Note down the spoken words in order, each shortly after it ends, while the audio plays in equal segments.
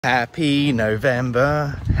Happy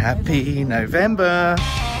November, happy November.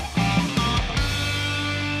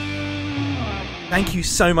 Thank you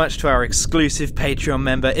so much to our exclusive Patreon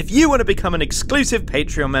member. If you want to become an exclusive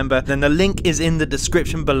Patreon member, then the link is in the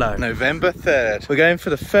description below. November 3rd. We're going for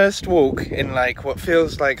the first walk in like what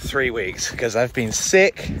feels like 3 weeks because I've been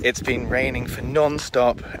sick, it's been raining for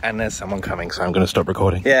non-stop, and there's someone coming, so I'm going to stop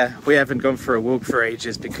recording. Yeah, we haven't gone for a walk for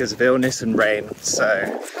ages because of illness and rain, so...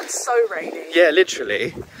 It's so rainy. Yeah,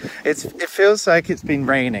 literally. It feels like it's been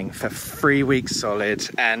raining for 3 weeks solid,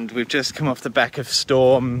 and we've just come off the back of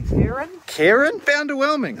storm... Kieran? A bit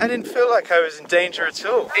underwhelming. I didn't feel like I was in danger at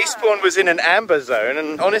all. Eastbourne was in an amber zone,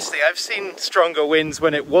 and honestly, I've seen stronger winds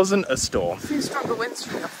when it wasn't a storm. I've seen stronger winds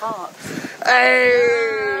from the farts.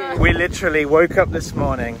 Hey! We literally woke up this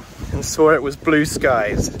morning and saw it was blue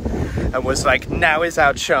skies and was like, now is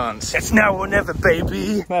our chance. It's now or never,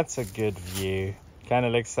 baby. That's a good view. Kind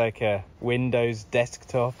of looks like a Windows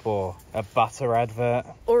desktop or a butter advert.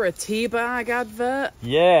 Or a teabag advert.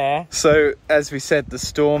 Yeah. So, as we said, the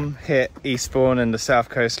storm hit Eastbourne and the south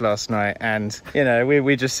coast last night, and, you know,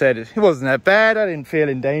 we just said it wasn't that bad. I didn't feel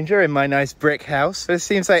in danger in my nice brick house. But it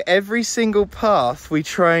seems like every single path we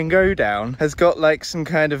try and go down has got like some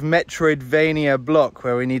kind of Metroidvania block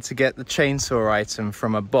where we need to get the chainsaw item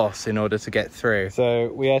from a boss in order to get through.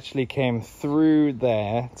 So we actually came through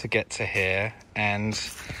there to get to here, and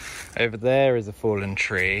over there is a fallen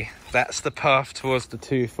tree. That's the path towards the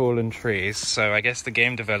 2 fallen trees. So I guess the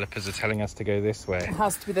game developers are telling us to go this way. It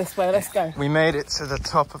has to be this way, let's go. We made it to the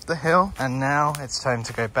top of the hill, and now it's time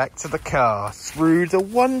to go back to the car through the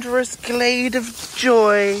wondrous glade of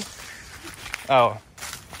joy. Oh,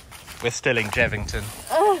 we're still in Jevington.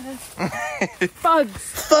 Bugs.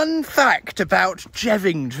 Fun fact about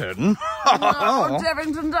Jevington. Oh,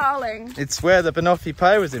 Jevington, darling. It's where the banoffee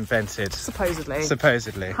pie was invented. Supposedly.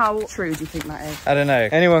 Supposedly. How true do you think that is? I don't know.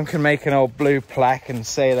 Anyone can make an old blue plaque and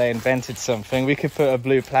say they invented something. We could put a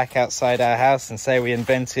blue plaque outside our house and say we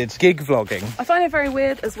invented gig vlogging. I find it very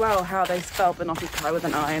weird as well how they spell banoffee pie with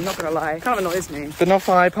an I. I'm not going to lie. It kind of annoys me.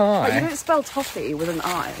 Banoffee pie? Like, you don't spell toffee with an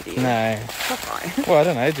I, do you? No. Toffee. Well, I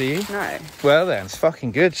don't know, do you? No. Well then, it's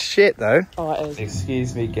fucking good shit though. Oh, it is.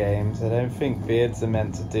 Excuse me, games. I don't think beards are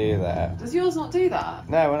meant to do that. Does yours not do that?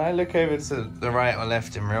 No, when I look over to the right or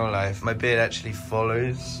left in real life, my beard actually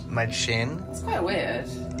follows my chin. It's quite weird.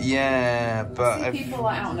 Yeah, but I see people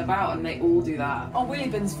like out and about and they all do that. Oh, wheelie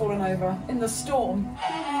bin's fallen over in the storm.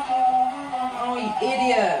 Oh, you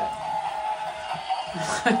idiot.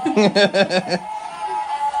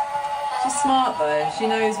 She's smart though. She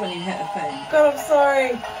knows when you hit a thing. God, I'm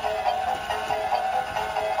sorry.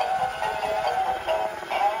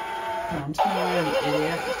 Come on, you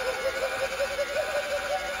idiot.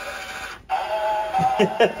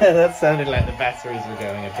 That sounded like the batteries were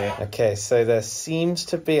going a bit. Okay, so there seems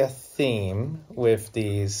to be a theme with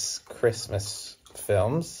these Christmas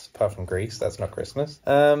films, apart from Grease, that's not Christmas.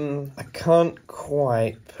 I can't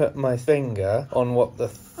quite put my finger on what the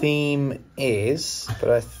theme is, but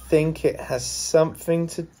I think it has something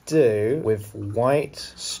to do with white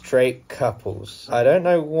straight couples. I don't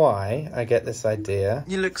know why I get this idea.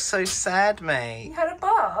 You look so sad, mate. You had a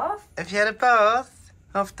bath? Have you had a bath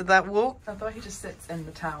after that walk? I thought he just sits in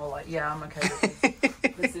the towel like, yeah, I'm okay with this.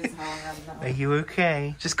 This is how I am now. Are you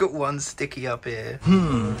okay? Just got one sticky up here.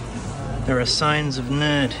 There are signs of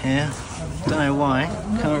nerd here. Don't know why.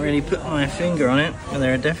 Can't really put my finger on it, but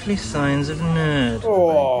there are definitely signs of nerd.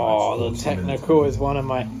 Oh, the Technical is one of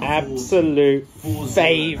my absolute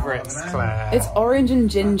favourites, Claire. It's orange and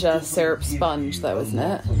ginger syrup sponge though, isn't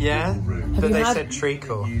it? Yeah, but they said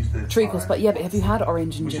treacle. Treacle sponge, yeah, but have you had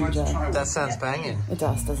orange and ginger? That sounds banging. It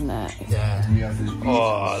does, doesn't it? Yeah.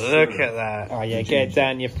 Oh, look at that. Oh yeah, get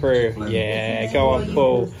down your proof. Yeah, go on,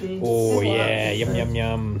 Paul. Oh yeah, yum yum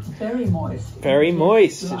yum. Very moist. Very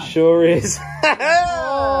moist, it sure is.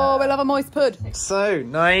 Oh, we love a moist pud. So,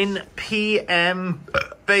 9 PM,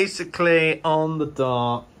 basically on the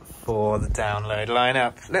dot for the download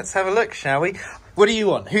lineup. Let's have a look, shall we? What do you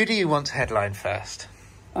want? Who do you want to headline first?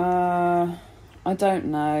 I don't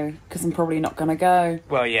know, because I'm probably not going to go.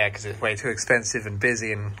 Well, yeah, because it's way too expensive and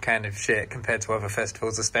busy and kind of shit compared to other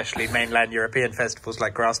festivals, especially mainland European festivals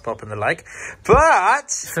like Grasspop and the like. But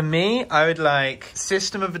for me, I would like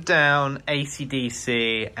System of a Down,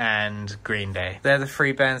 AC/DC, and Green Day. They're the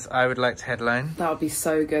 3 bands I would like to headline. That would be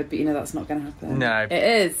so good, but you know that's not going to happen. No. It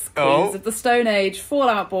is Queens of the Stone Age, Fall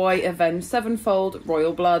Out Boy, Avenged Sevenfold,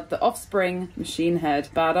 Royal Blood, The Offspring, Machine Head,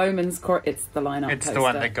 Bad Omens. It's the lineup. It's poster. the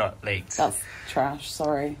one that got leaked. That's trash,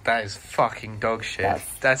 sorry. That is fucking dog shit.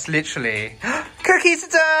 That's literally... Cookies are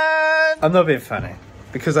done! I'm not being funny,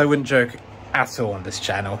 because I wouldn't joke at all on this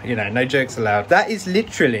channel. You know, no jokes allowed. That is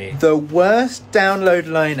literally the worst download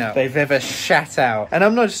lineup they've ever shat out. And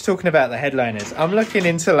I'm not just talking about the headliners. I'm looking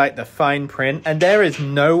into like the fine print, and there is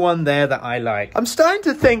no one there that I like. I'm starting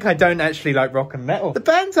to think I don't actually like rock and metal. The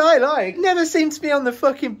bands I like never seem to be on the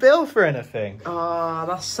fucking bill for anything. Oh,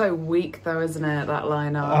 that's so weak though, isn't it, that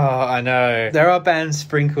lineup? Oh, I know. There are bands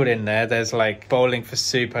sprinkled in there. There's like Bowling for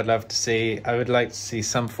Soup I'd love to see. I would like to see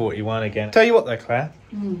Sum 41 again. Tell you what though, Claire.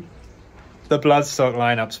 The Bloodstock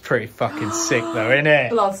lineup's pretty fucking sick though, innit?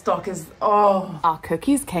 Bloodstock is... Oh. Our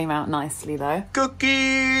cookies came out nicely though.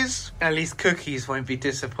 Cookies! At least cookies won't be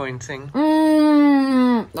disappointing.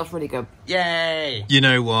 That's really good. Yay! You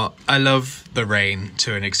know what? I love the rain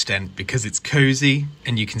to an extent because it's cozy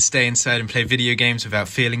and you can stay inside and play video games without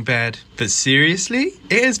feeling bad. But seriously?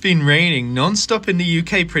 It has been raining non-stop in the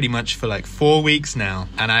UK pretty much for like 4 weeks now,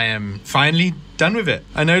 and I am finally done with it.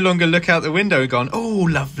 I no longer look out the window and gone, oh,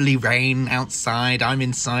 lovely rain outside. I'm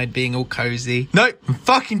inside being all cozy. No, I'm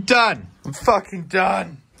fucking done. I'm fucking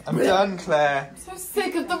done. I'm done, Claire. I'm so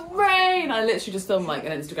sick of the rain. I literally just filmed like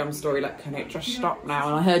an Instagram story like, can it just stop now?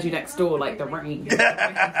 And I heard you next door like, the rain.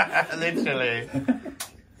 Literally.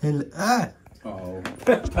 Oh. Oh.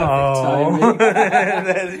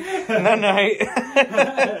 No.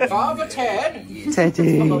 Father Ted.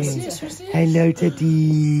 Teddy. Hello,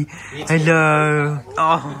 Teddy. Hello.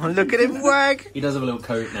 Oh, look at him wag. He does have a little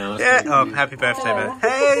coat now. Yeah. Oh, happy birthday, man.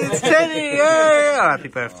 Hey, it's Teddy. Hey. Oh, happy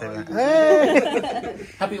birthday, man. Hey.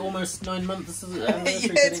 Happy almost 9 months. Yeah,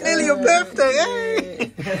 it's nearly your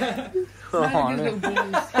birthday. Hey. Oh,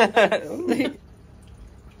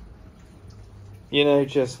 you know,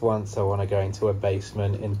 just once I want to go into a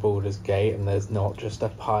basement in Baldur's Gate and there's not just a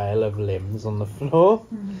pile of limbs on the floor.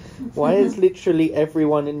 Why is literally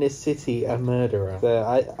everyone in this city a murderer?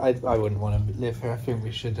 I wouldn't want to live here. I think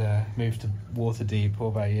we should move to Waterdeep. What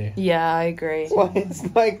about you? Yeah, I agree. Why is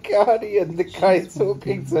my guardian the guy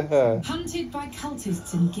talking to her? Hunted by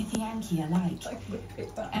cultists and Githyanki alike.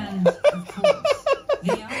 And, of course,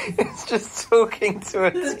 It's just talking to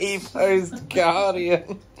a T-posed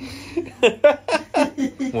guardian.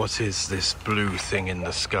 What is this blue thing in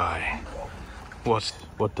the sky?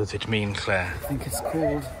 What does it mean, Claire? I think it's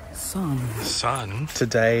called sun. Sun?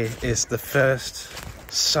 Today is the first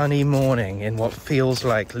sunny morning in what feels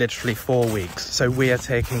like literally 4 weeks. So we are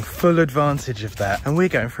taking full advantage of that. And we're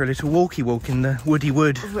going for a little walkie walk in the woody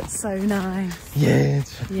wood. Oh, it's so nice. Yeah.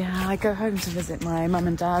 Yeah, I go home to visit my mum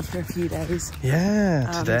and dad for a few days.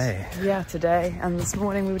 Yeah, today. Yeah, today. And this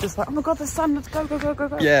morning we were just like, oh my God, the sun, let's go, go, go, go,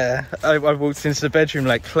 go. Yeah, I walked into the bedroom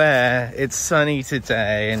like, Claire, it's sunny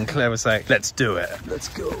today. And Claire was like, let's do it. Let's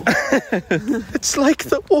go. It's like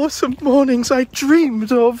the autumn mornings I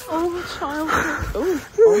dreamed of. Oh, childhood.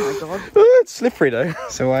 Oh my God. Oh, it's slippery though.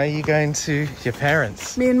 So why are you going to your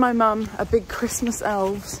parents? Me and my mum are big Christmas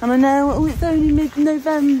elves. And I know it's only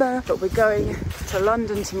mid-November, but we're going to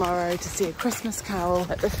London tomorrow to see A Christmas Carol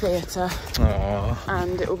at the theatre. Aww.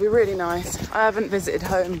 And it will be really nice. I haven't visited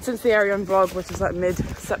home since the Arion vlog, which was like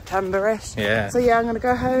mid-September-ish. Yeah. So yeah, I'm going to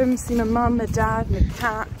go home, see my mum, my dad, my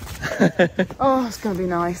cat. Oh, it's going to be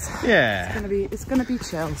nice. Yeah. It's going to be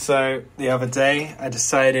chill. So the other day I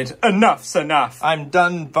decided enough's enough. I'm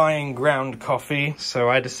done buying ground coffee. So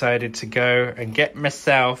I decided to go and get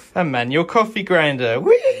myself a manual coffee grinder.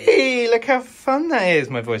 Whee! Look how fun that is.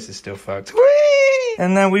 My voice is still fucked. Whee!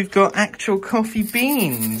 And now we've got actual coffee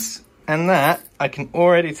beans. And that, I can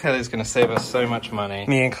already tell, is going to save us so much money.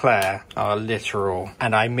 Me and Claire are literal,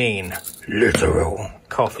 and I mean literal,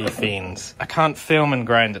 coffee fiends. I can't film and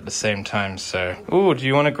grind at the same time, so... Ooh, do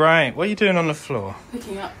you want to grind? What are you doing on the floor?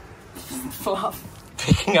 Picking up fluff.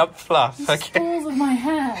 Picking up fluff, okay. Balls of my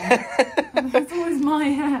hair. It's always my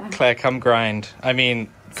hair. Claire, come grind. I mean...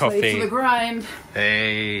 coffee. Slave to the grind.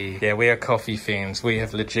 Hey. Yeah, we are coffee fiends. We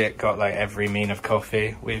have legit got like every mean of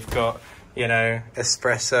coffee. We've got, you know,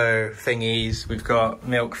 espresso thingies. We've got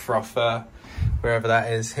milk frother, wherever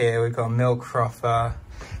that is here. We've got a milk frother.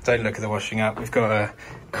 Don't look at the washing up. We've got a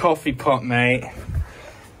coffee pot, mate.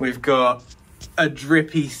 We've got a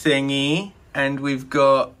drippy thingy. And we've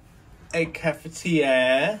got a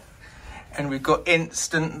cafetiere. And we've got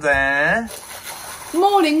instant there.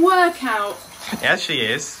 Morning workout. Yeah, she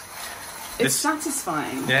is. It's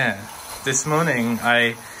satisfying. Yeah. This morning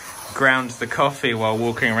I ground the coffee while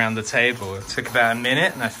walking around the table. It took about a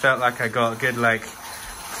minute and I felt like I got a good like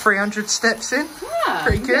 300 steps in. Yeah.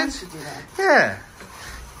 Pretty good. Yeah.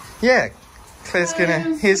 Yeah. Claire's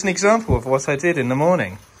gonna... Here's an example of what I did in the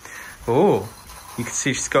morning. Oh, you can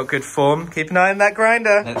see she's got good form. Keep an eye on that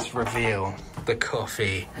grinder. Let's reveal the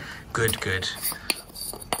coffee. Good.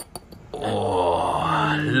 Oh,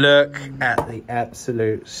 Oh, look at the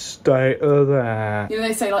absolute state of that. You know,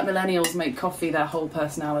 they say like millennials make coffee their whole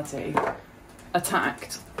personality.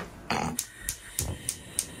 Attacked.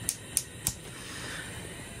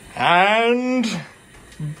 And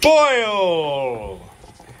boil.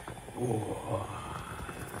 Ooh.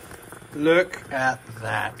 Look at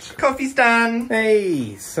that. Coffee's done.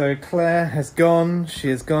 Hey, so Claire has gone. She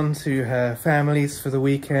has gone to her family's for the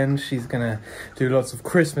weekend. She's gonna do lots of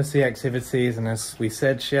Christmassy activities, and as we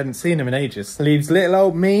said, she hadn't seen him in ages. Leaves little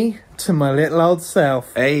old me to my little old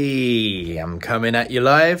self. Hey, I'm coming at you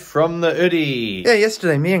live from the hoodie. Yeah,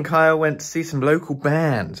 yesterday me and Kyle went to see some local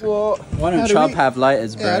band. What? Why don't CHUB have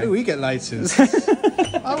lighters, bro? Yeah, how do we get lighters?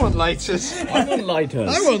 I want lighters. I want lighters.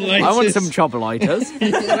 I want lighters. I want some CHUB lighters.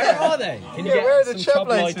 Where are they? Can you get some CHUB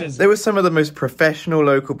lighters? They were some of the most professional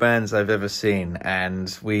local bands I've ever seen,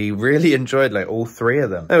 and we really enjoyed like all three of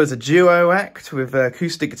them. There was a duo act with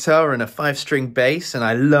acoustic guitar and a 5-string bass, and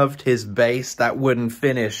I loved his bass, that wouldn't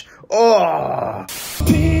finish. Oh!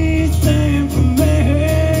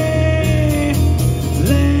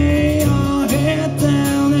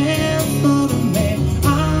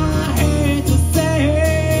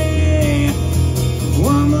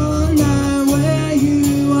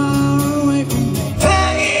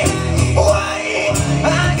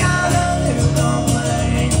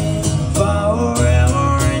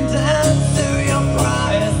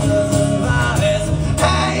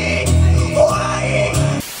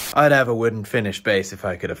 I'd have a wooden finished bass if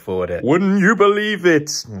I could afford it. Wouldn't you believe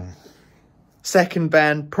it? Second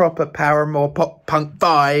band, proper Paramore pop punk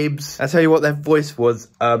vibes. I tell you what, their voice was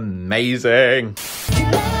amazing.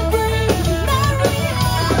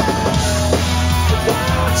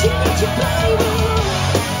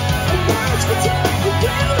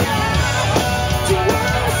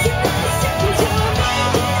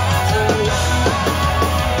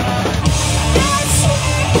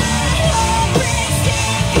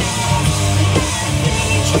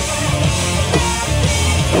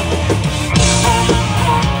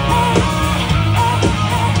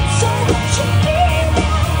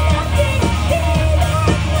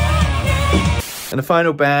 And the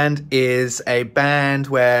final band is a band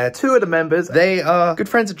where two of the members, they are good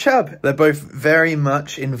friends of CHUB. They're both very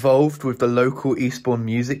much involved with the local Eastbourne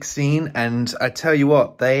music scene. And I tell you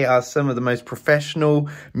what, they are some of the most professional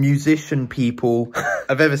musician people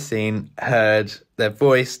I've ever seen, heard. Their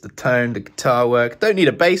voice, the tone, the guitar work. Don't need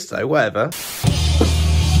a bass though, whatever.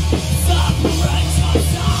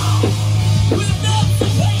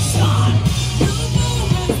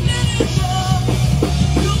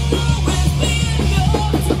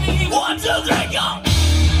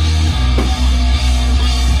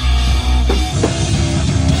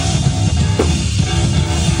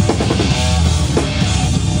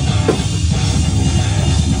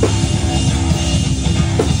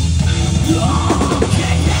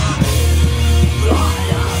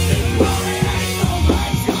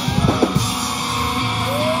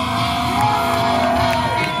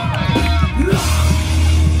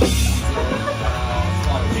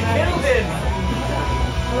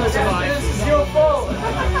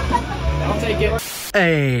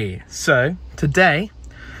 Hey, so today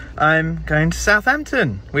I'm going to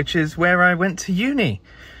Southampton, which is where I went to uni.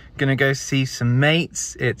 Gonna go see some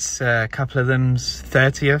mates. It's a couple of them's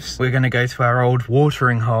 30ths. We're gonna go to our old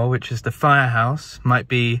watering hole, which is the firehouse. Might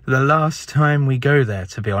be the last time we go there,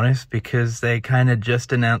 to be honest, because they kind of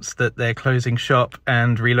just announced that they're closing shop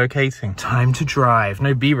and relocating. Time to drive.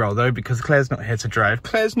 No B-roll though, because Claire's not here to drive.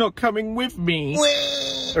 Claire's not coming with me.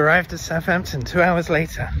 Arrived at Southampton 2 hours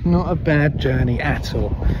later. Not a bad journey at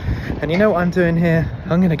all. And you know what I'm doing here?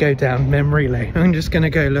 I'm gonna go down memory lane. I'm just gonna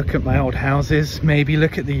go look at my old houses, maybe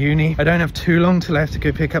look at the uni. I don't have too long till I have to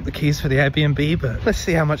go pick up the keys for the Airbnb, but let's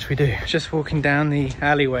see how much we do. Just walking down the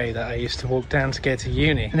alleyway that I used to walk down to get to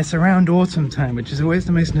uni. And it's around autumn time, which is always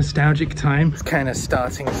the most nostalgic time. It's kind of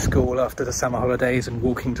starting school after the summer holidays and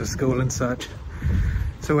walking to school and such.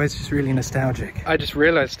 It's always just really nostalgic. I just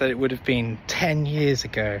realized that it would have been 10 years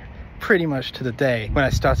ago, pretty much to the day, when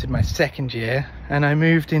I started my second year and I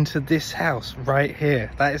moved into this house right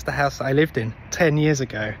here. That is the house that I lived in 10 years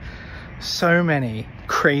ago. So many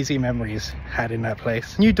crazy memories had in that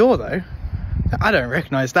place. New door though. I don't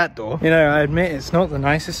recognize that door. You know, I admit it's not the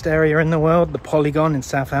nicest area in the world, the Polygon in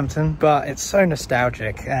Southampton, but it's so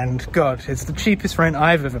nostalgic, and God, it's the cheapest rent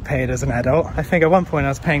I've ever paid as an adult. I think at one point I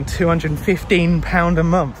was paying £215 a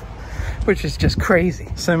month which is just crazy.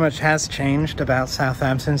 So much has changed about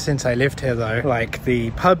Southampton since I lived here though. Like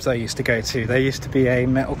the pubs I used to go to, there used to be a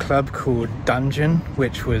metal club called Dungeon,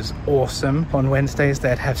 which was awesome. On Wednesdays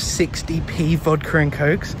they'd have 60p vodka and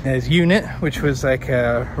cokes. There's Unit, which was like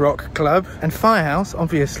a rock club, and Firehouse,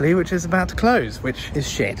 obviously, which is about to close, which is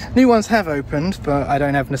shit. New ones have opened, but I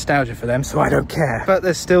don't have nostalgia for them, so I don't care. But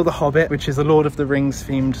there's still The Hobbit, which is a Lord of the Rings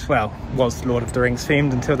themed, well, was Lord of the Rings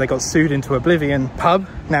themed until they got sued into oblivion pub.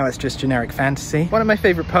 Now it's just generic fantasy. One of my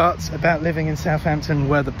favorite parts about living in Southampton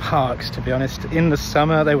were the parks, to be honest. In the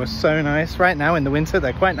summer they were so nice. Right now in the winter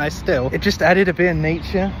they're quite nice still. It just added a bit of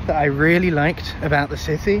nature that I really liked about the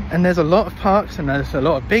city. And there's a lot of parks, and there's a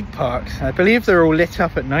lot of big parks. I believe they're all lit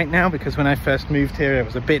up at night now, because when I first moved here it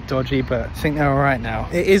was a bit dodgy, but I think they're all right now.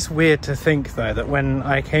 It is weird to think though that when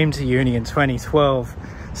I came to uni in 2012,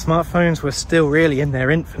 smartphones were still really in their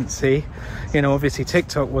infancy. You know, obviously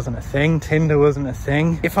TikTok wasn't a thing, Tinder wasn't a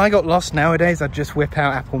thing. If I got lost nowadays, I'd just whip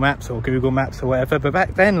out Apple Maps or Google Maps or whatever. But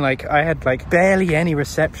back then, like, I had like barely any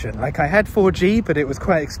reception. Like, I had 4G, but it was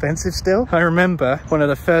quite expensive still. I remember one of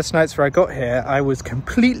the first nights where I got here, I was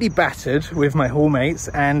completely battered with my hallmates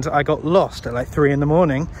and I got lost at like 3 in the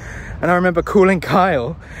morning. And I remember calling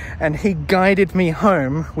Kyle and he guided me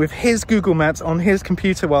home with his Google Maps on his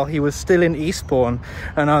computer while he was still in Eastbourne.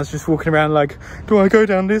 And I was just walking around like, do I go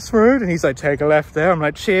down this road? And he's like, take a left there. I'm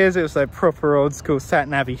like, cheers. It was like proper old school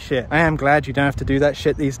sat-navvy shit. I am glad you don't have to do that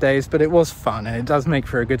shit these days, but it was fun and it does make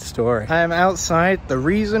for a good story. I am outside the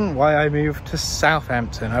reason why I moved to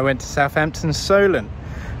Southampton. I went to Southampton Solent,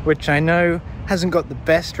 which I know hasn't got the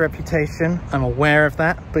best reputation. I'm aware of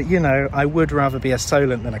that, but you know, I would rather be a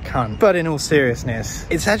Solent than a cunt. But in all seriousness,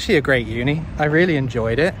 it's actually a great uni. I really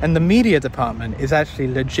enjoyed it. And the media department is actually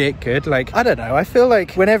legit good. Like, I don't know, I feel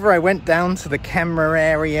like whenever I went down to the camera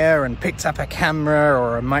area and picked up a camera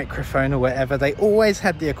or a microphone or whatever, they always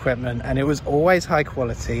had the equipment and it was always high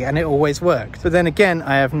quality and it always worked. But then again,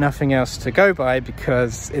 I have nothing else to go by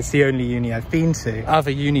because it's the only uni I've been to.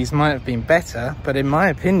 Other unis might have been better, but in my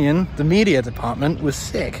opinion, the media department was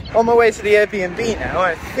sick. On my way to the Airbnb now,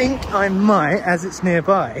 I think I might, as it's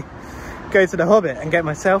nearby, go to the Hobbit and get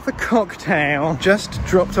myself a cocktail. Just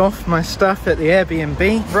dropped off my stuff at the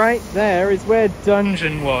Airbnb. Right there is where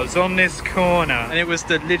Dungeon was, on this corner. And it was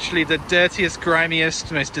literally the dirtiest,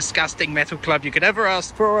 grimiest, most disgusting metal club you could ever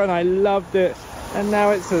ask for, and I loved it. And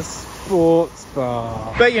now it's a sports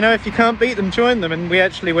bar. But you know, if you can't beat them, join them. And we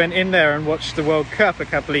actually went in there and watched the World Cup a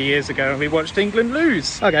couple of years ago and we watched England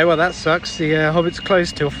lose. Okay, well that sucks. The Hobbit's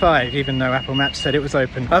closed till 5, even though Apple Maps said it was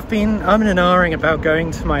open. I've been umming and ahhing about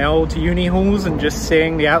going to my old uni halls and just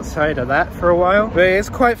seeing the outside of that for a while, but it's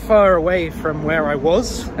quite far away from where I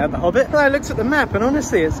was at the Hobbit. But I looked at the map and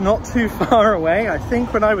honestly it's not too far away. I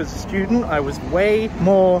think when I was a student I was way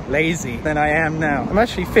more lazy than I am now. I'm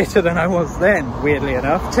actually fitter than I was then, weirdly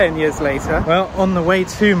enough, 10 years later. Well, on the way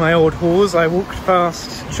to my old halls I walked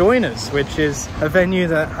past Joiners, which is a venue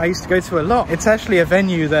that I used to go to a lot. It's actually a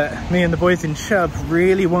venue that me and the boys in CHUB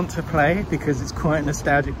really want to play because it's quite a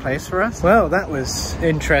nostalgic place for us. Well, that was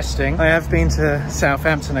interesting. I have been to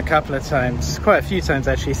Southampton a couple of times, quite a few times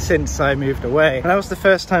actually, since I moved away. And that was the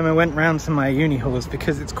first time I went round to my uni halls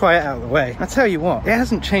because it's quite out of the way. I tell you what, it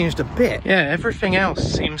hasn't changed a bit. Yeah, everything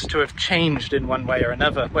else seems to have changed in one way or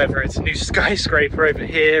another, whether it's a new skyscraper over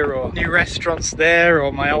here or new restaurants there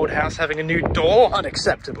or my old house having a new door.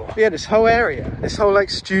 Unacceptable. But yeah, this whole area, this whole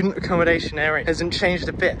like student accommodation area hasn't changed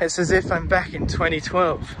a bit. It's as if I'm back in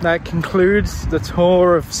 2012. That concludes the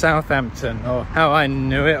tour of Southampton, or how I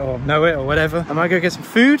knew it or know it or whatever. I might go get some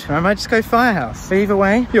food or I might just go Firehouse. But either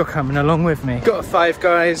way, you're coming along with me. Got a Five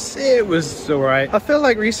Guys, it was alright. I feel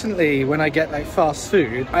like recently when I get like fast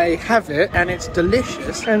food, I have it and it's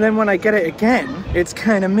delicious, and then when I get it again, it's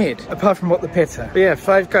kind of mid, apart from what the pitta. But yeah,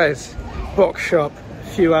 Five Guys, Box Shop, a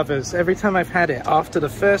few others. Every time I've had it after the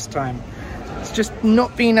first time, it's just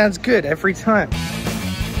not been as good every time.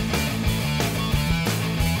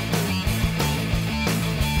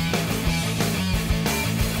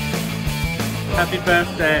 Happy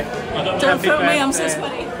birthday. Don't film me, I'm so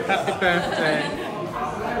sweaty. Happy birthday.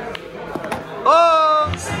 Oh!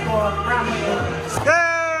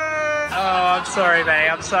 Oh, I'm sorry, mate.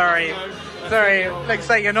 I'm sorry. Sorry. Looks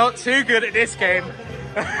like you're not too good at this game.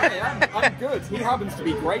 I'm good. He happens to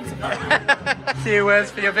be great apparently. Few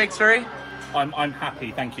words for your victory. I'm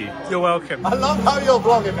happy, thank you. You're welcome. I love how you're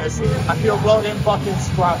vlogging this. And you're vlogging fucking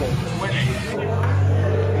Scrabble.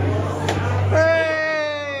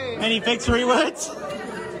 Hey! Any victory words?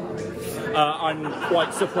 I'm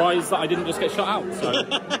quite surprised that I didn't just get shot out, so.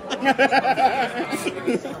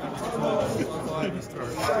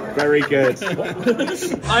 Very good.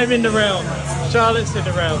 I'm in the realm. Charlotte's in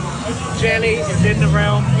the realm. Jelly is in the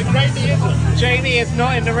realm. Jamie is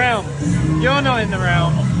not in the realm. You're not in the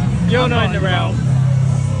realm. You're not in the realm.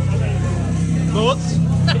 Thoughts?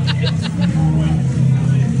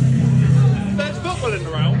 There's football in the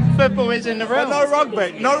realm. Football is in the realm. But no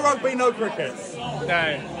rugby. No rugby, no cricket.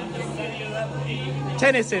 No.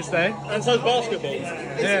 Tennis is though. And so's basketball.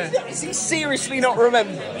 Yeah. Is he seriously not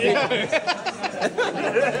remember?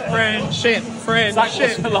 Friendship.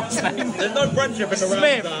 Friendship. The last name. There's no friendship in the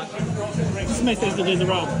realm. Smith. Smith isn't in the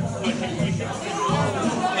realm.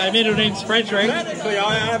 My middle name's Frederick. Technically,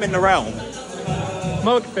 I am in the realm.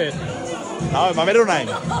 Mogford. No, my middle name.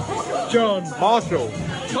 John. Marshall.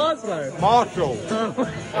 Parslow. Marshall.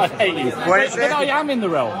 I hate you. What is But I it? am in the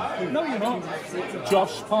realm. No, you're not.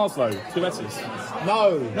 Josh Parslow, 2 S's.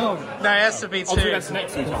 No. No, it has to be two. Oh, 2 S's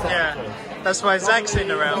next to each other. Yeah. That's why Zach's in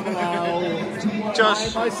the realm.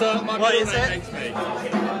 Josh. My What is middle it? name makes me.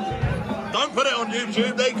 Don't put it on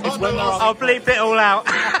YouTube. They can't when know they're us. I'll bleep it all out.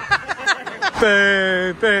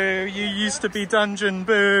 Boo, boo, you used to be dungeon,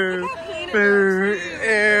 boo, boo,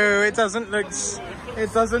 ew, it doesn't look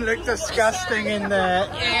disgusting in there,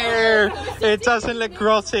 ew, it doesn't look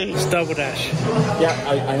grotty. It's Double Dash. Yeah,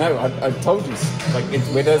 I know. I've told you. Like,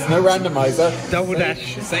 where there's no randomizer. Double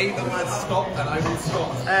Dash. Say the word stop and I will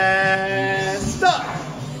stop. And stop.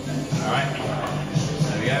 Alright.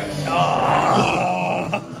 There we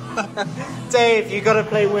go. Dave, you gotta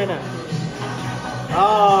play winner.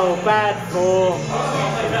 Oh, bad form.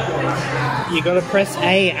 You gotta press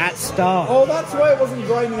A at start. Oh, that's why it wasn't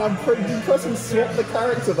grinding. I'm pressing swap the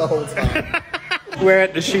character the whole time. We're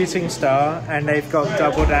at the Shooting Star and they've got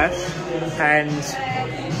Double Dash and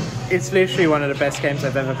it's literally one of the best games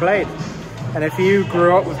I've ever played. And if you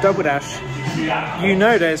grew up with Double Dash, you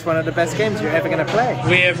know that it's one of the best games you're ever going to play.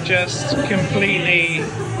 We have just completely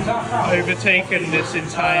overtaken this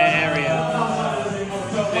entire area.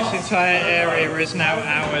 This entire area is now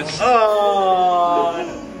ours. Oh,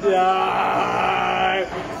 no.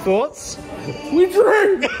 Thoughts? We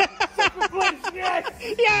drew! Yes!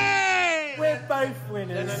 Yay! We're both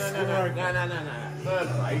winners. No. Third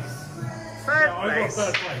place. Third place?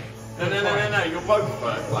 No. You're both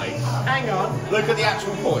third place. Hang on. Look at the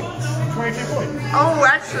actual points. 22 points. Oh,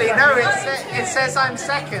 actually, no, it says I'm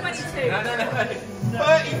second. No.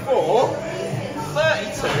 34,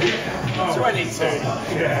 32, 22.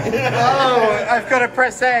 Oh, I've got to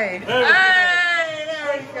press A. Hey, there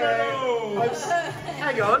we go.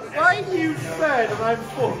 Hang on, why are you third and I'm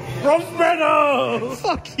fourth? Bronze medal!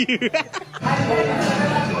 Fuck you.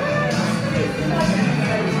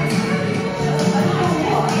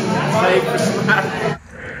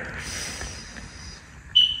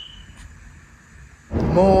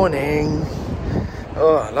 Morning.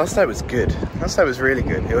 Oh, last night was good. Last night was really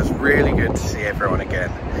good. It was really good to see everyone again.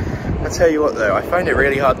 I tell you what though, I find it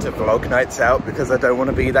really hard to vlog nights out because I don't want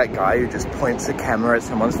to be that guy who just points a camera at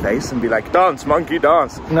someone's face and be like, dance, monkey,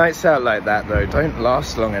 dance. Nights out like that though don't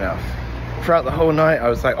last long enough. Throughout the whole night I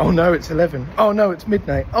was like, oh no, it's 11. Oh no, it's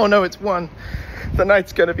midnight. Oh no, it's 1. The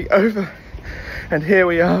night's gonna be over. And here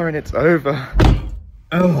we are and it's over.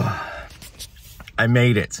 Oh, I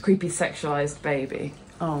made it. Creepy sexualized baby.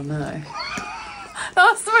 Oh no.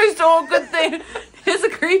 That's the most awkward thing. It's a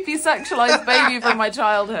creepy sexualized baby from my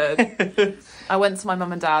childhood. I went to my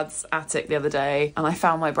mum and dad's attic the other day and I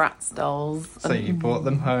found my Bratz dolls. So you brought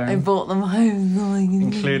them home? I brought them home.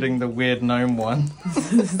 Including the weird gnome one.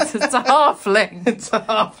 It's a halfling. It's a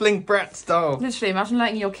halfling Bratz doll. Literally, imagine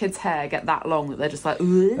letting your kid's hair get that long that they're just like,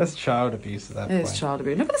 ooh. That's child abuse at that point. It is child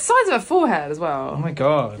abuse. Look at the size of her forehead as well. Oh my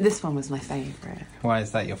god. This one was my favourite. Why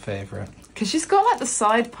is that your favourite? Because she's got like the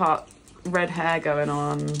side part red hair going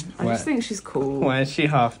on. I Why- just think she's cool. Why is she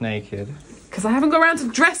half naked? Because I haven't got around to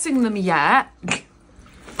dressing them yet.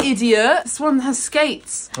 Idiot. This one has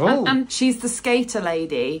skates. Oh. And she's the skater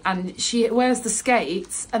lady. And she wears the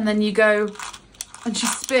skates and then you go and she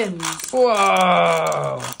spins.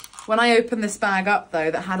 Whoa! When I opened this bag up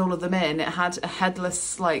though that had all of them in, it had a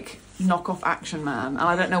headless like knockoff Action Man. And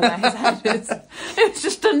I don't know where his head is. It was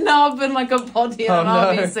just a knob and like a body and an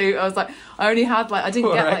army suit. I was like, I only had like, I didn't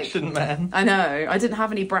Poor get like... Action Man. I know. I didn't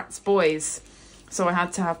have any Bratz boys. So I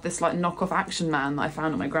had to have this like knockoff Action Man that I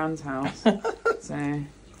found at my grand's house. So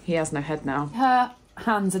he has no head now. Her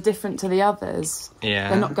hands are different to the others. Yeah.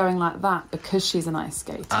 They're not going like that because she's an ice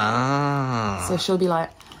skater. Ah. So she'll be like,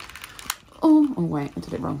 oh wait, I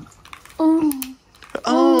did it wrong.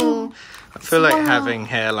 Oh. I feel like having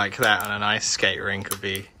hair like that on an ice skate rink would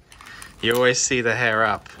be You always see the hair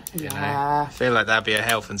up, you know? Yeah. I feel like that'd be a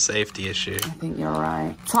health and safety issue. I think you're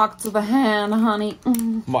right. Talk to the hand, honey.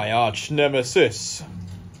 My arch nemesis.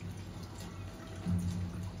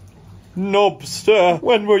 Knobster,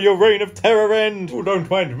 when will your reign of terror end? Oh, don't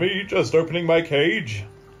mind me, just opening my cage.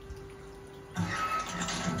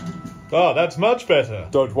 Ah, that's much better.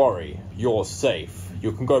 Don't worry, you're safe.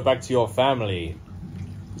 You can go back to your family,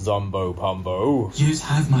 Zumbo Pumbo. Yous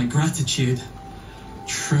have my gratitude.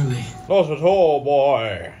 Truly. Not at all,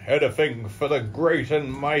 boy. Anything for the great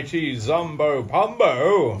and mighty Zumbo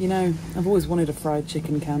Pumbo. You know, I've always wanted a fried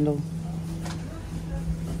chicken candle.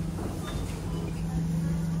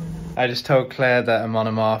 I just told Claire that I'm on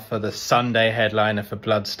a mark for the Sunday headliner for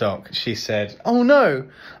Bloodstock. She said, "Oh no,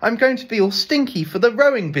 I'm going to be all stinky for the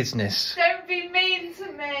rowing business." Don't be mean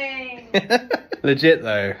to me. Legit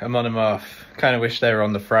though, I'm on a mark. Kind of wish they were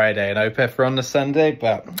on the Friday and OPEF were on the Sunday,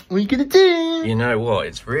 but what are you gonna do? You know what?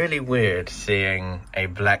 It's really weird seeing a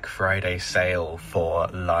Black Friday sale for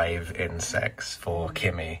live insects for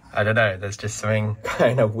Kimmy. I don't know, there's just something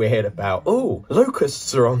kind of weird about, oh,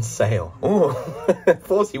 locusts are on sale. Oh,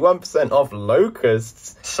 41% off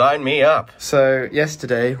locusts. Sign me up. So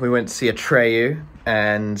yesterday we went to see Atreyu,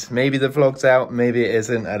 and maybe the vlog's out, maybe it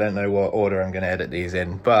isn't. I don't know what order I'm gonna edit these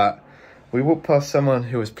in, but we walked past someone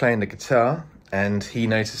who was playing the guitar, and he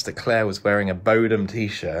noticed that Claire was wearing a Bodum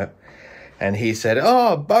t-shirt, and he said,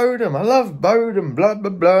 "Oh, Bodum, I love Bodum, blah, blah,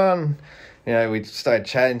 blah." And, you know, we started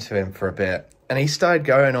chatting to him for a bit, and he started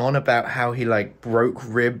going on about how he, like, broke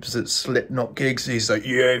ribs at Slipknot gigs. He's like,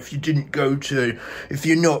 "Yeah, if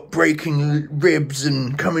you're not breaking ribs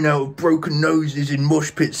and coming out with broken noses in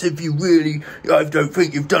mosh pits, I don't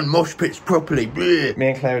think you've done mosh pits properly." Bleh.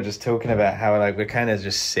 Me and Claire were just talking about how, like, we're kind of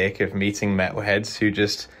just sick of meeting metalheads who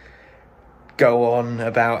just go on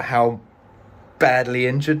about how badly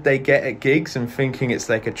injured they get at gigs and thinking it's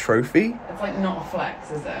like a trophy. It's like not a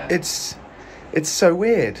flex, is it? It's so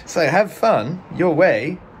weird. It's like, have fun your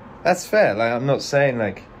way. That's fair. Like, I'm not saying,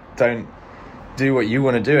 like, don't do what you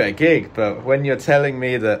want to do at a gig, but when you're telling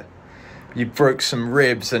me that you broke some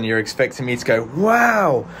ribs and you're expecting me to go,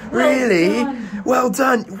 "Wow, really? Well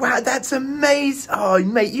done. Wow, that's amazing. Oh,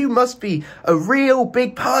 mate, you must be a real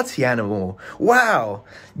big party animal. Wow,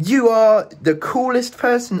 you are the coolest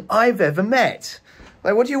person I've ever met.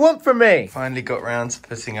 Like, what do you want from me?" Finally got round to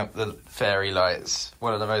putting up the fairy lights.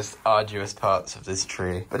 One of the most arduous parts of this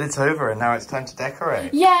tree. But it's over and now it's time to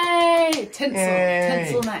decorate. Yay! Tinsel. Yay.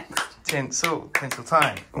 Tinsel next. Tinsel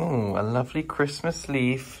time. Ooh, a lovely Christmas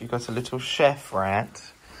leaf. You got a little chef rat.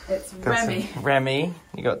 It's Got Remy. Remy.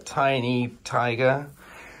 You got tiny tiger.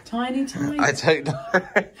 Tiny. I don't know.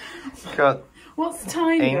 Got What's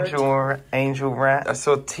tiny? angel rat. I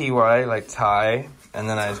saw TY, like Ty, and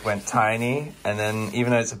then I just went tiny, and then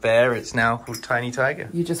even though it's a bear, it's now called Tiny Tiger.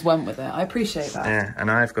 You just went with it. I appreciate that. Yeah,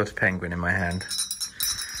 and I've got a penguin in my hand.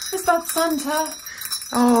 Is that Santa?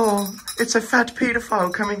 Oh, it's a fat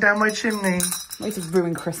paedophile coming down my chimney. Way to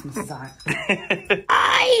ruin Christmas, Zach.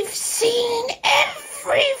 I've seen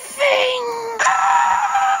everything.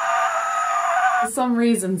 For some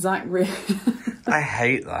reason, Zach really... I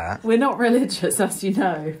hate that. We're not religious, as you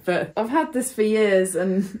know, but I've had this for years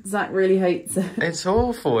and Zach really hates it. It's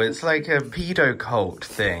awful. It's like a pedo cult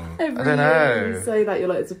thing. I don't Every year know. you say that, you're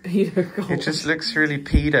like, it's a pedo cult. It just looks really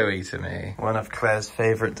pedo-y to me. One of Claire's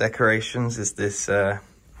favourite decorations is this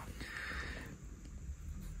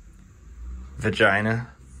vagina.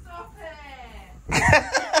 Stop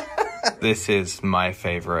it! This is my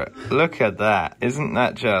favourite. Look at that. Isn't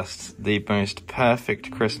that just the most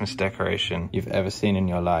perfect Christmas decoration you've ever seen in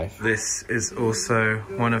your life? This is also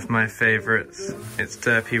one of my favourites. It's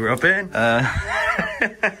Derpy Robin. Derpy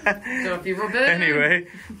Robin. Anyway,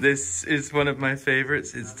 this is one of my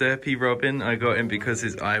favourites. It's Derpy Robin. I got him because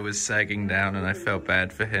his eye was sagging down and I felt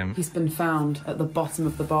bad for him. He's been found at the bottom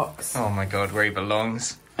of the box. Oh my god, where he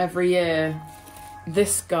belongs. Every year,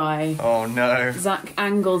 this guy... Oh no. Zach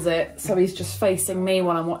angles it so he's just facing me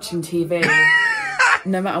while I'm watching TV.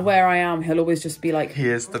 No matter where I am, he'll always just be like... He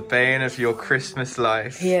is the bane of your Christmas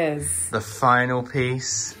life. He is. The final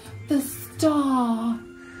piece. The star.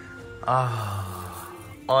 Ah,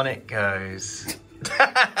 on it goes.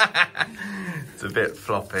 It's a bit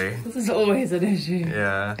floppy. This is always an issue.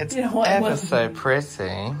 Yeah. It's You know what, ever well- so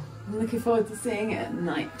pretty. I'm looking forward to seeing it at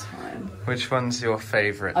night time. Which one's your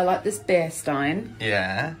favourite? I like this beer stein.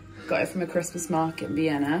 Yeah. Got it from a Christmas market in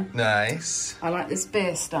Vienna. Nice. I like this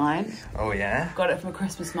beer stein. Oh yeah. Got it from a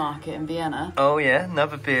Christmas market in Vienna. Oh yeah,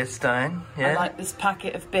 another beer stein. Yeah. I like this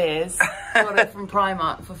packet of beers. Got it from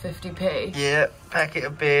Primark for 50p. Yeah, packet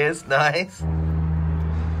of beers. Nice. Oh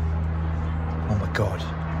my god.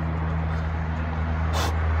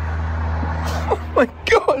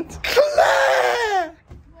 God! Claire!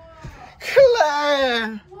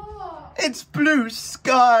 Claire! What? It's blue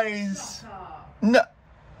skies! No.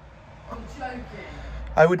 I'm joking.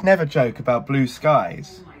 I would never joke about blue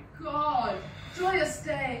skies. Oh my god. Joyous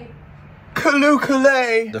day.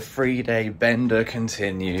 Kalukale! The 3-day bender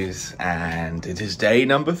continues, and it is day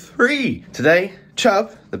number 3. Today,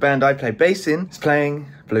 CHUB, the band I play bass in, is playing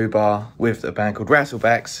Blue Bar with a band called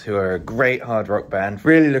Rattlebacks, who are a great hard rock band.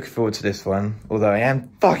 Really looking forward to this one, although I am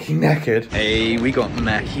fucking knackered. Hey, we got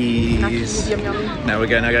Mackies. Yum, yum. Now we're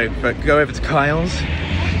gonna go over to Kyle's.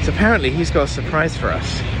 So apparently he's got a surprise for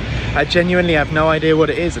us. I genuinely have no idea what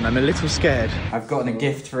it is, and I'm a little scared. I've gotten a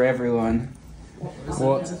gift for everyone.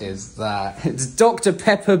 What is that? It's Dr.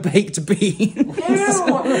 Pepper baked beans.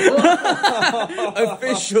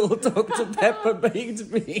 Official Dr. Pepper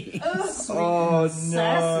baked beans. Oh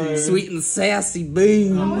no. Sweet and sassy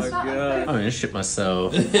beans. Oh my god. I'm gonna shit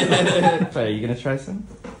myself. Are you gonna try some?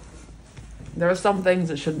 There are some things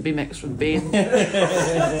that shouldn't be mixed with beans.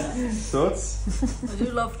 Thoughts? I do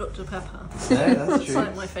love Dr. Pepper. Yeah, that's It's true.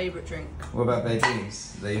 like my favourite drink. What about baked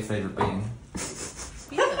beans? They're your favourite bean.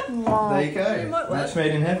 Yeah. There you go. Match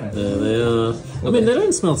made in heaven. There they are. I mean, they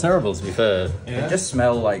don't smell terrible, to be fair. They just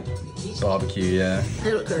smell like barbecue, yeah.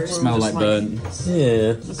 They look good. Smell like burnt.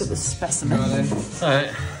 Yeah. Look at the specimen.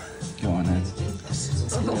 Alright. Go on then.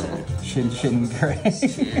 Shin great.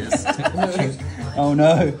 Oh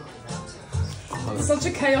no. Such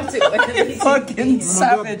a chaotic way. Fucking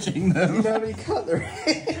savaging them. You know how many cutlery?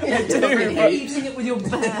 You're eating it with your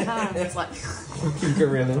bare hands. It's like.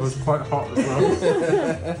 Gorillas. It was quite hot as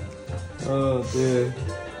well. Oh dear.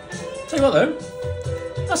 Tell you what though,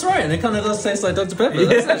 that's right, and it kind of does taste like Dr. Pepper.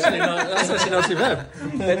 That's actually not too bad.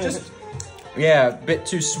 They're just, yeah, a bit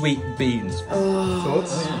too sweet beans.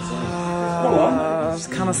 Thoughts? It's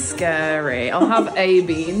kind of scary. I'll have a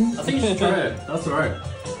bean. I think you should try it. That's alright.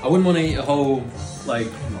 I wouldn't want to eat a whole, like,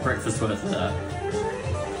 breakfast worth of that.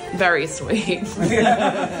 Very sweet.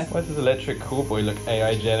 Why does Electric Callboy look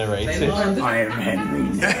AI generated? I am Henry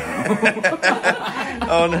now.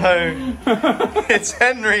 Oh no. It's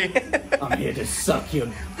Henry. I'm here to suck your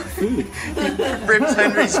food. Ripped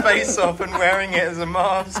Henry's face off and wearing it as a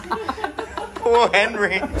mask. Poor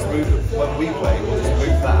Henry. When we play, we'll just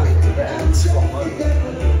move that to there.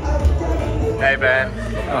 Hey Ben.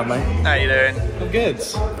 Oh mate, How you doing? I'm good.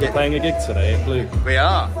 We're playing a gig today at Blue. We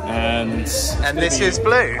are. And this is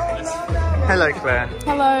Blue. Hello Claire.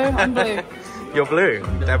 Hello, I'm Blue. You're Blue.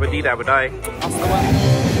 Dabba-dee dabba-die. That's the one.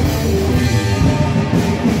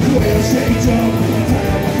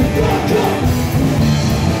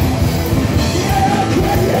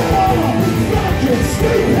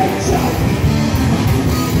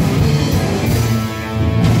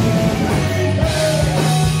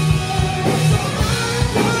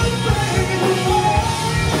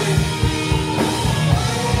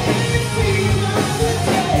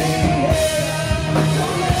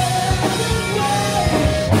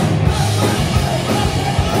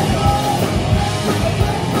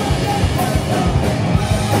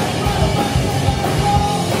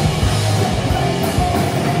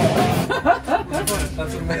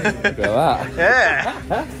 Look at that.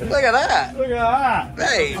 Yeah. Look at that. look at that.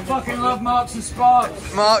 Hey. I fucking love Marks and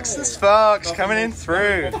Sparks. Marks and Sparks coming in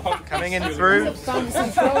through. Coming in through.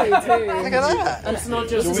 Fancy trolley too. Look at that. And it's not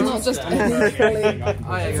just any trolley.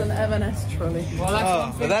 It's an M&S trolley.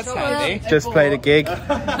 Oh, well, that's handy. Just played a gig.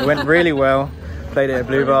 It went really well. Played it at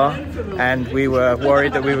Blue Bar, and we were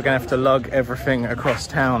worried that we were going to have to lug everything across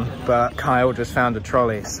town, but Kyle just found a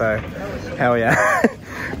trolley, so hell yeah.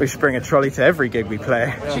 We should bring a trolley to every gig we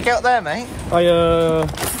play. Did you get out there, mate? I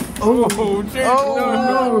almost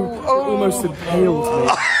impaled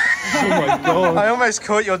me. Oh my god. I almost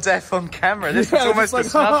caught your death on camera. This was almost a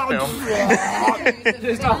snuff film.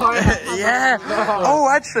 Yeah. Oh,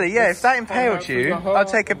 actually, yeah, if that impaled you, I'll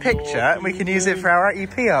take a picture and we can use it for our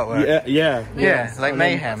EP artwork. Yeah. Like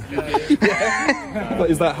Mayhem. But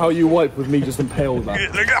is that how you wipe with me just impaled that?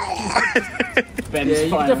 Yeah, you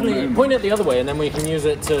can definitely point it the other way and then we can use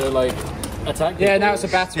it to, like, attack people. Yeah, now it's a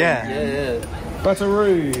battery. Yeah.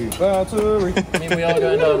 Battery. I mean, we are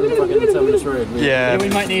going down fucking the Terminus Road. Yeah. We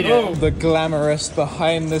might need it. The glamorous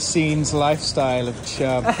behind-the-scenes lifestyle of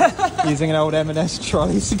CHUB. Using an old M&S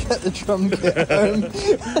trolley to get the drum kit home.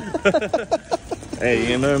 Hey,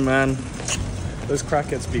 you know, man, those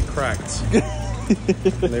crackheads be cracked.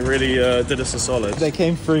 They really did us a solid. They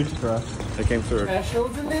came through for us. They came through. Special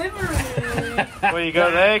delivery. What you got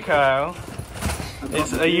there, Kyle?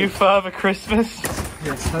 Are you Father Christmas?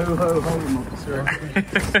 Yes, ho ho ho, monster.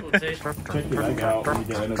 Check your leg out when you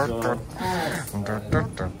get in as well.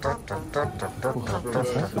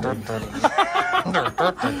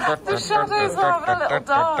 The shadows are having a little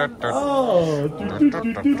dance.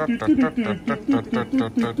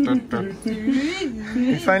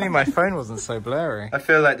 If only my phone wasn't so blurry. I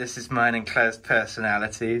feel like this is mine and Claire's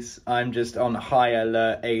personalities. I'm just on high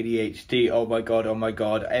alert ADHD. Oh my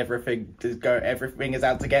god, everything is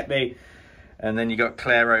out to get me. And then you got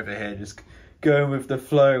Claire over here just going with the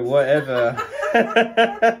flow, whatever.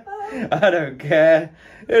 I don't care.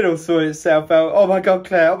 It'll sort itself out. Oh my god,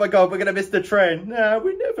 Claire. Oh my god, we're gonna miss the train. No,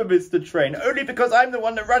 we never miss the train. Only because I'm the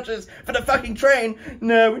one that rushes for the fucking train.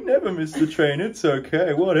 No, we never miss the train. It's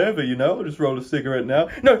okay. Whatever, you know. I'll just roll a cigarette now.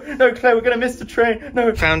 No, Claire, we're gonna miss the train.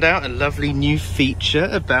 No. Found out a lovely new feature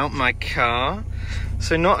about my car.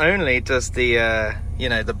 So not only does the, you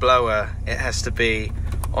know, the blower, it has to be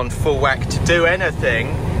on full whack to do anything.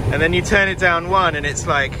 And then you turn it down one and it's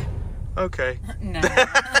like, okay. No.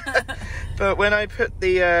 But when I put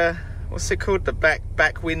the, what's it called? The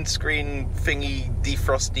back windscreen thingy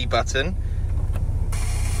defrosty button,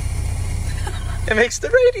 it makes the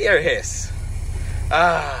radio hiss.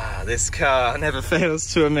 Ah, this car never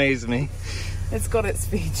fails to amaze me. It's got its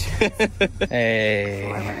features. Hey.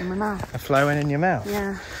 Fly went in my mouth. A fly went in your mouth?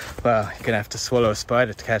 Yeah. Well, you're gonna have to swallow a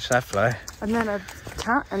spider to catch that fly. And then a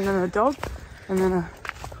cat, and then a dog, and then I've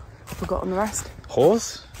forgotten the rest.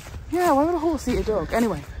 Horse? Yeah, why would a horse eat a dog?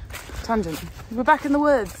 Anyway, tangent. We're back in the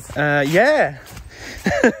woods. Yeah.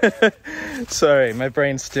 Sorry, my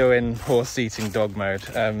brain's still in horse eating dog mode.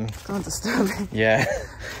 Can't disturb me. Yeah.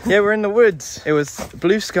 Yeah, we're in the woods. It was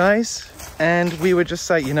blue skies. And we were just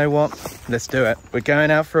like, you know what? Let's do it. We're going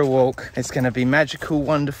out for a walk. It's going to be magical,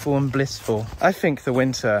 wonderful, and blissful. I think the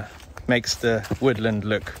winter makes the woodland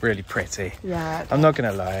look really pretty. Yeah. I'm not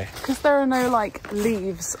gonna lie. Because there are no like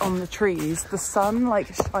leaves on the trees, the sun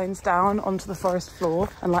like shines down onto the forest floor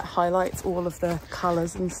and like highlights all of the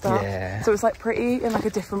colours and stuff. Yeah. So it's like pretty in like a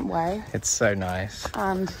different way. It's so nice.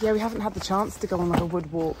 And yeah, we haven't had the chance to go on like a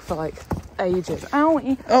wood walk for like ages.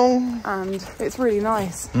 Owie. Oh. And it's really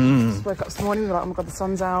nice. Just woke up this morning, we were like, oh my god, the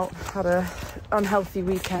sun's out. Had a unhealthy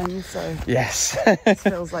weekend, so yes. It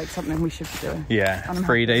feels like something we should be doing. Yeah,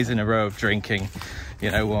 3 days in a row of drinking. You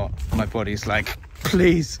know what? My body's like,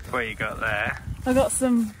 please. What you got there? I got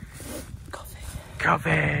some coffee.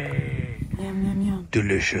 Coffee. Yum, yum, yum.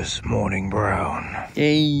 Delicious morning brown.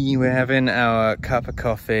 Yay, we're having our cup of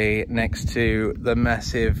coffee next to the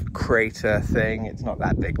massive crater thing. It's not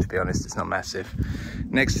that big, to be honest. It's not massive.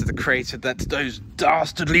 Next to the crater that those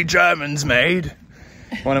dastardly Germans made.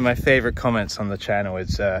 One of my favourite comments on the channel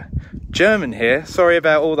is, German here, sorry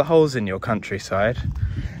about all the holes in your countryside.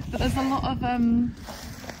 But there's a lot of,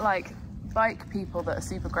 like, bike people that are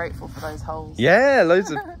super grateful for those holes. Yeah,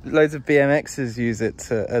 loads of BMXers use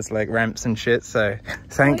it as, like, ramps and shit, so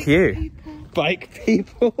thank you. Bike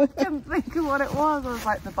people? I couldn't think of what it was. I was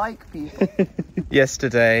like, the bike people.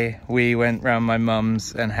 Yesterday, we went round my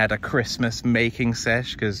mum's and had a Christmas making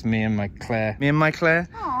sesh, because me and my Claire?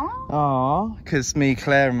 Aww, because me,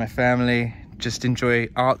 Claire, and my family just enjoy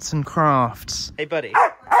arts and crafts. Hey, buddy.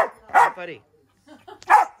 Hey, buddy.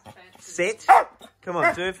 Sit. Come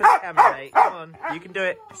on, do it for the camera, mate. Come on, you can do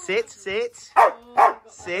it. Sit, sit,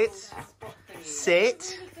 sit,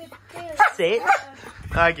 sit, sit.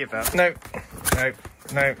 I give up. No, no,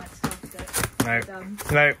 no,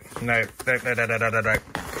 no, no, no, no.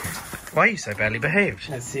 Why are you so badly behaved?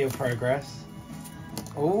 Let's see your progress.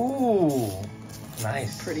 Ooh,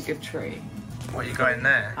 nice. Pretty good tree. What you got in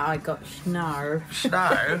there? I got snow.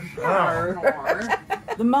 Snow? Oh.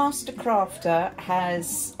 The master crafter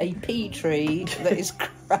has a pea tree that is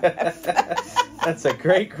crap. That's a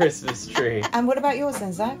great Christmas tree. And what about yours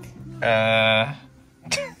then, Zach?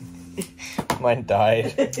 Mine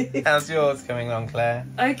died. How's yours coming along, Claire?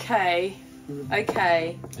 Okay.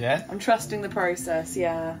 Okay. Yeah? I'm trusting the process,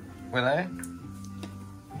 yeah. Willow?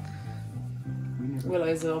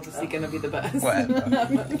 Willow's obviously going to be the best. Whatever.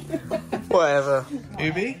 Whatever.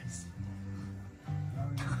 Ubi?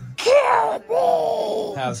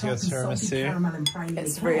 How's your tiramisu?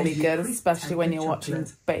 It's really good, especially when you're watching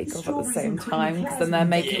Bake Off at the same time, because then they're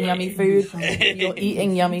making yummy food, you're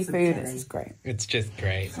eating yummy food. This is great. It's just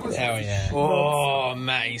great. Hell yeah. Oh,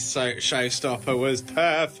 Matty's showstopper was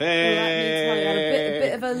perfect. Well, let me tell you, I had a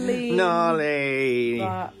bit of a lead. Gnarly.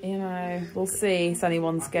 But, you know, we'll see. It's only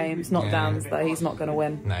one's game. It's not Dan's, though. He's not going to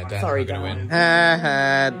win. No, Dan's Sorry, not going to Dan. win. Ha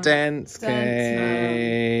ha, dense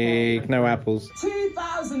cake. No apples.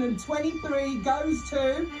 2023 goes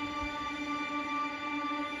to...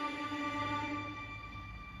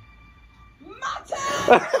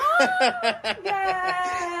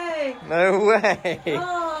 Yay! No way.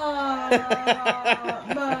 Oh,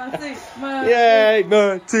 Marty. Yay,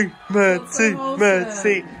 Marty, Marty,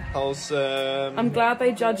 Marty. wholesome. I'm glad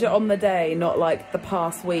they judge it on the day, not like the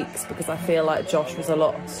past weeks, because I feel like Josh was a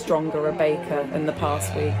lot stronger a baker in the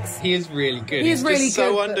past weeks. He is really good. He's really just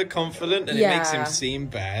so good, but- underconfident, and Yeah. it makes him seem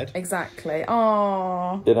bad. Exactly.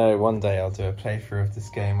 Aww. You know, one day I'll do a playthrough of this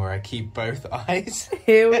game where I keep both eyes.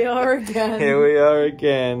 Here we are again. Here we are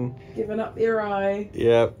again. Giving up your eye.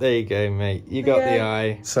 Yep, there you go, mate. You got the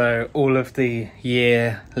eye. So all of the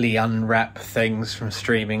yearly unwrap things from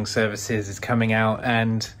streaming services is coming out,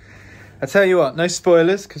 and I tell you what, no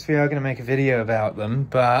spoilers because we are going to make a video about them,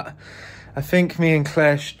 but I think me and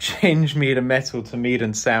Claire should change Mead and Metal to Mead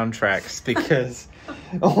and Soundtracks because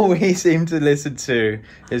all we seem to listen to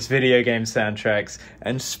is video game soundtracks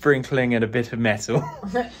and sprinkling in a bit of metal.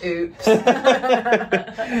 Oops.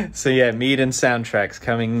 So yeah, Mead and Soundtracks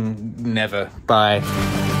coming never. Bye.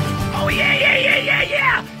 Oh, yeah.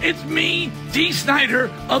 It's me, D. Snyder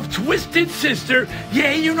of Twisted Sister.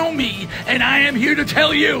 Yeah, you know me, and I am here to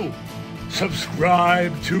tell you,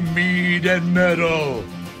 subscribe to Mead and Metal.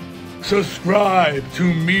 Subscribe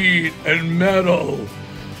to Mead and Metal.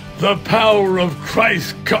 The power of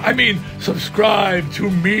Christ. Subscribe to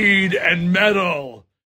Mead and Metal.